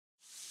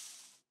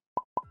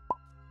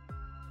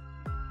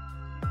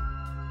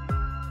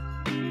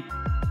Hi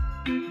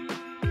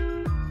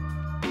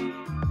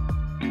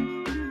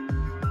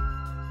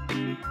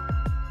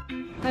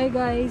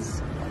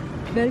guys,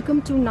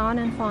 welcome to Naan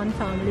and Fan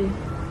family.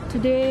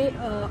 Today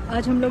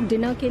आज हम लोग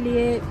डिनर के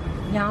लिए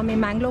यहाँ में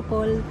मैंगलोर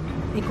पर्ल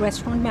एक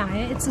रेस्टोरेंट में आए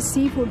हैं. It's a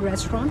sea food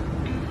restaurant.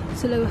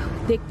 चलो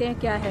देखते हैं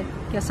क्या है,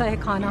 कैसा है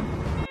खाना.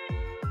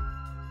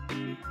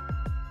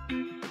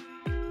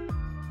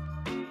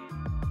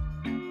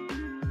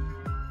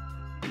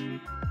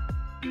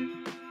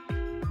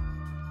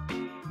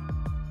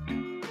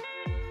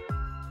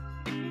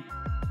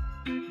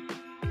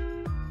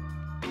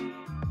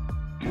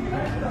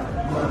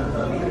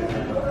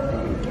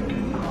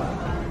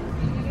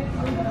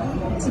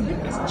 It's a bit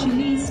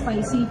chili,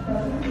 spicy.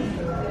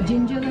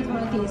 Ginger का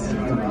थोड़ा टेस्ट है,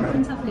 थोड़ा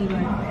डिफरेंट सा फ्लेवर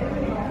है,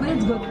 but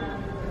it's good.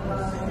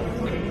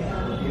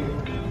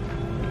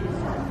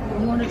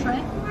 You want to try?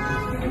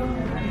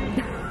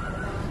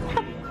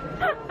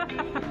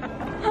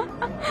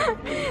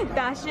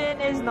 Dashin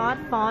is not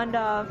fond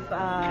of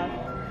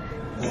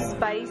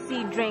spicy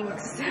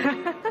drinks.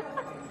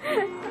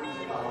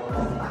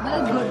 But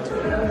it's good.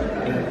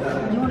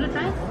 You want to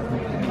try?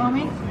 For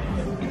me?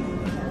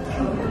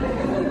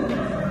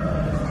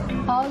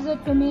 How's it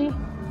for me?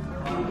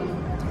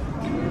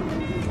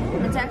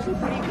 It's actually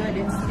pretty good.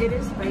 It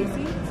is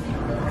spicy,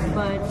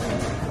 but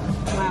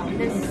wow,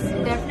 there's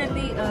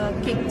definitely a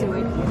kick to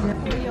it.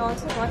 We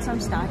also got some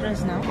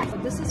starters now.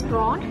 This is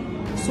prawn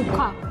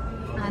sukha,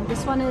 and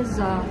this one is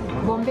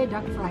Bombay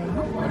duck fry,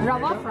 no?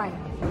 Rava fry.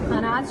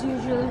 And as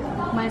usual,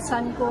 my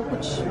son को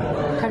कुछ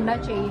ठंडा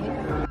चाहिए.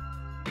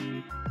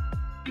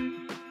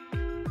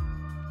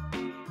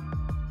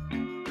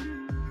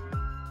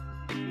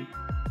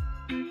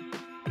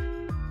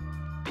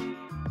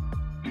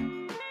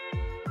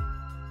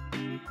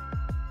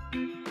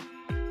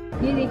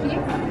 ये देखिए,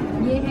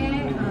 ये है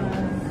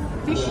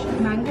fish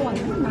mango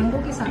वाला, mango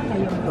के साथ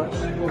खाइए उनको.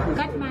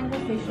 कट मैंगो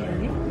फिश है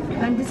ये.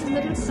 And this is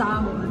little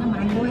Sao, ना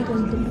मैंगो है तो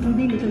it will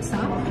be little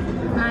Sao.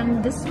 And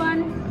this one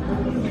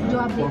जो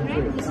आप देख रहे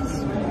हैं,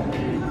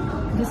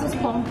 this is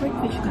pomfret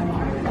fish curry.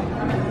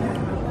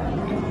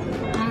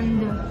 And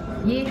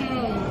ये है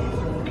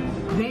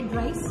रेड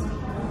राइस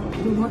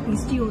जो बहुत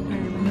टेस्टी होता है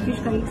फिश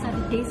करी के साथ.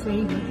 It taste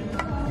very good.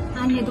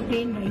 And ये तो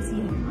प्लेन राइस ही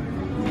है.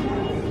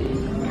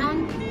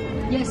 एंड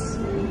यस,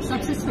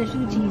 सबसे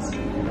स्पेशल चीज,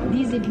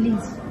 these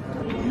idlis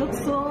look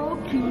so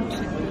cute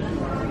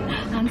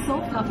and so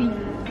fluffy.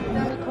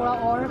 थोड़ा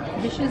और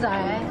डिशेस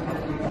आया है.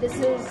 This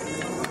is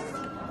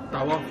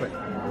tawa fry.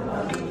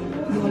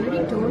 You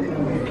already told.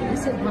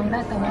 This is bangla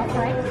tawa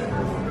fry.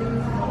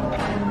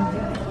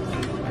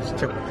 It's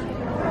chapati.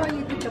 और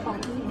ये तो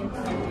चपाती है.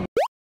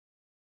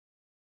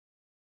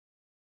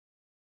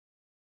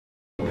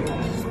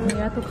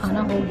 मेरा तो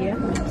खाना हो गया.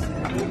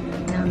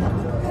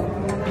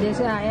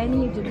 जैसे आया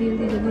नहीं जल्दी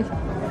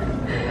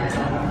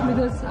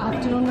बिकॉज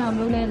आफ्टरनून में हम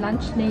लोग ने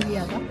लंच नहीं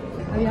लिया था.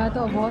 अब यहाँ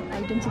तो बहुत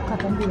आइटम सब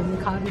खत्म भी हो गए,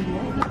 खा भी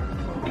लिया.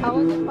 How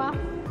was it, Pa?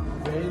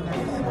 Very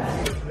nice.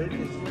 Very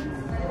tasty.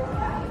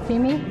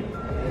 Fimi?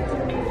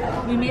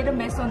 We made a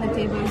mess on the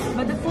tables,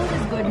 but the food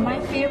is good. My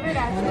favorite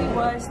actually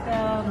was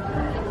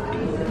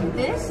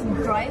this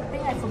dry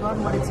thing. I forgot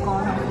what it's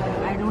called.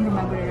 I don't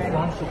remember it right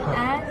now.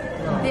 And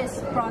this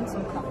prawn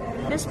sukha.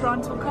 This prawn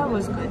sukha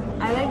was good.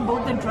 I like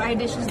both the dry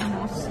dishes the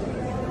most.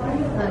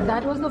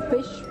 That was the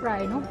fish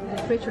fry, no?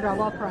 The fish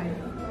rava fry.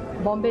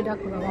 Bombay duck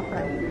rava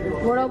fry.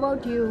 What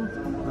about you,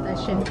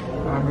 Dashin?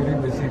 I'm very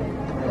busy.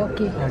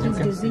 Okay, As you he's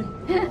can busy.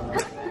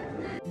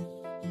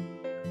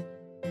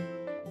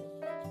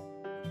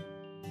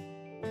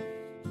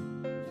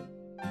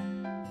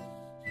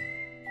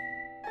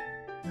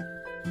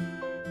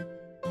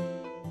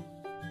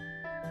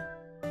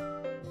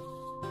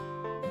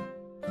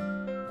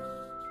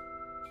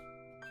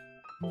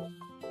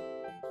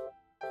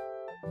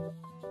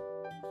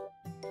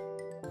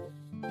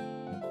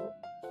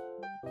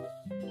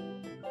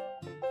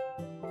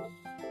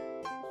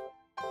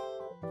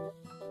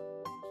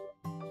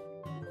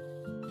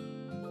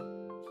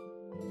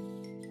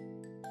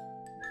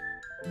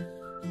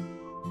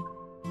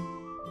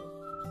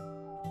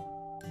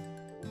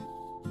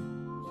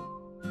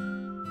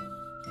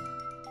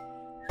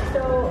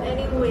 So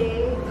anyway,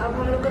 अब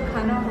हम लोग का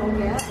खाना हो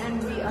गया and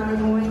we are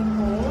going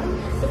home.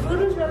 The food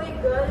was really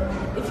good.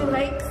 If you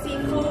like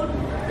seafood,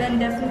 then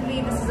definitely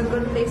this is a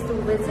good place to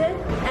visit.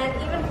 And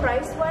even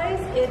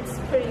price-wise, it's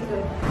pretty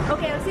good.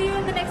 Okay, I'll see you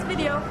in the next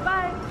video.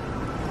 Bye!